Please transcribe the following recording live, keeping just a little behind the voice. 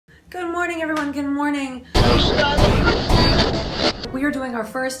Good morning, everyone. Good morning. We are doing our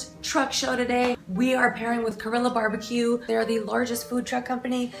first truck show today. We are pairing with Gorilla Barbecue. They're the largest food truck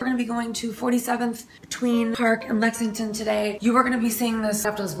company. We're gonna be going to 47th between Park and Lexington today. You are gonna be seeing this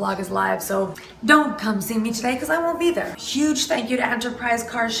after this vlog is live, so don't come see me today because I won't be there. Huge thank you to Enterprise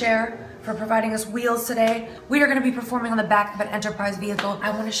Car Share for providing us wheels today. We are gonna be performing on the back of an Enterprise vehicle. I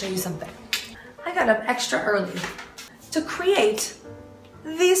wanna show you something. I got up extra early to create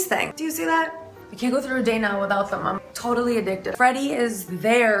these things. Do you see that? I can't go through a day now without them. I'm totally addicted. Freddie is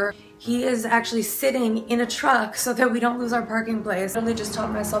there. He is actually sitting in a truck so that we don't lose our parking place. I really just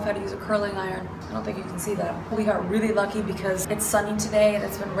taught myself how to use a curling iron. I don't think you can see that. We got really lucky because it's sunny today and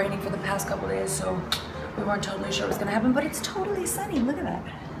it's been raining for the past couple days, so we weren't totally sure what was gonna happen, but it's totally sunny. Look at that.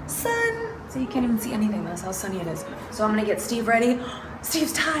 Sun! So you can't even see anything. That's how sunny it is. So I'm gonna get Steve ready.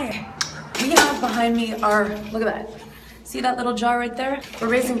 Steve's tired. We have behind me our, look at that. See that little jar right there? We're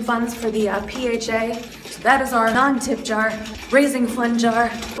raising funds for the PHA. So that is our non-tip jar, raising fund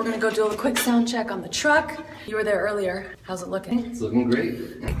jar. We're gonna go do a quick sound check on the truck. You were there earlier. How's it looking? It's looking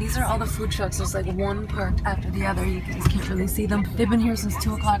great. These are all the food trucks. There's like one parked after the other. You guys can't really see them. They've been here since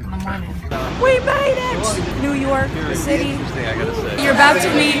 2 o'clock in the morning. We made it! New York City. You're about to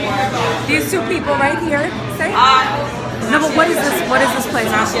meet these two people right here. Say hi. No, but what is this? What is this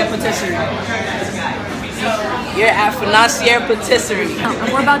place? You're at Financier Patisserie. Oh,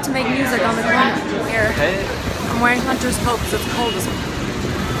 and we're about to make music on the corner here. Hey. I'm wearing Hunter's coat because it's cold as well.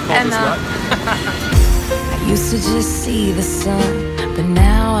 And I used to just see the sun, but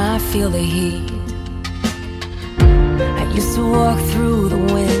now I feel the heat. I used to walk through the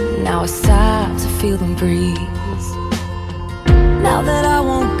wind, now I stop to feel them breeze. Now that I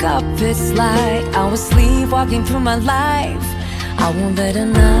woke up, it's like I was sleepwalking through my life. I won't let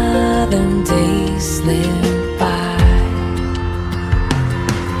another day slip by.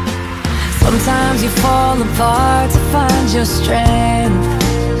 Sometimes you fall apart to find your strength.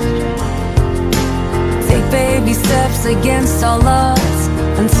 Take baby steps against all odds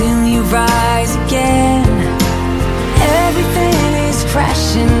until you rise again. Everything is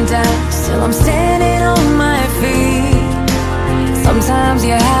crashing down, still I'm standing on my feet. Sometimes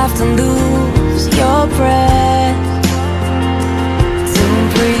you have to lose your breath.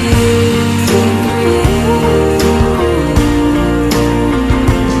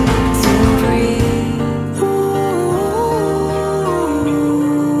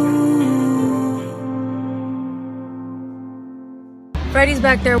 Freddie's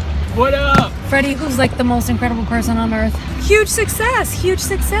back there. What up? Freddie, who's like the most incredible person on earth. Huge success, huge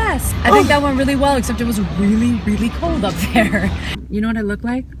success. I think that went really well, except it was really, really cold up there. You know what I look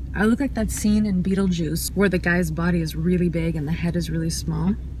like? I look like that scene in Beetlejuice where the guy's body is really big and the head is really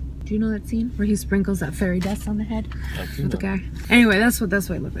small. Do you know that scene where he sprinkles that fairy dust on the head of the guy? Anyway, that's what I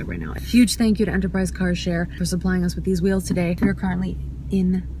look like right now. Huge thank you to Enterprise Car Share for supplying us with these wheels today. We're currently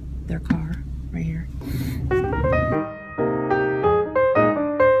in their car right here.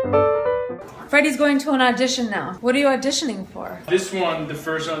 Freddie's going to an audition now. What are you auditioning for? This one, the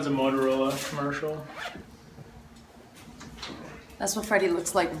first one's a Motorola commercial. That's what Freddie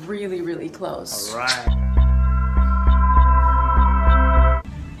looks like really, really close. All right.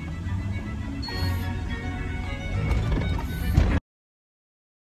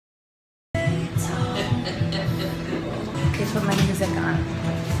 Okay, put my music on.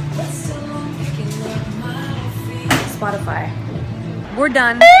 Spotify. We're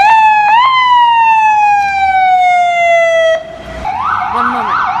done. One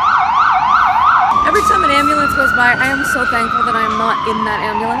moment. Every time an ambulance goes by, I am so thankful that I am not in that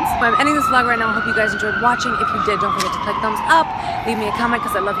ambulance. I'm ending this vlog right now. I hope you guys enjoyed watching. If you did, don't forget to click thumbs up. Leave me a comment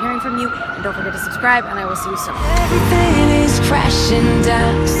because I love hearing from you. And don't forget to subscribe, and I will see you soon. Everything is crashing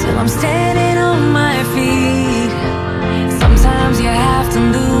down, still I'm standing on my feet. Sometimes you have to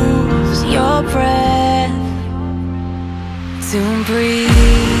lose your breath to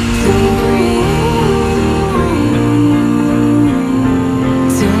breathe.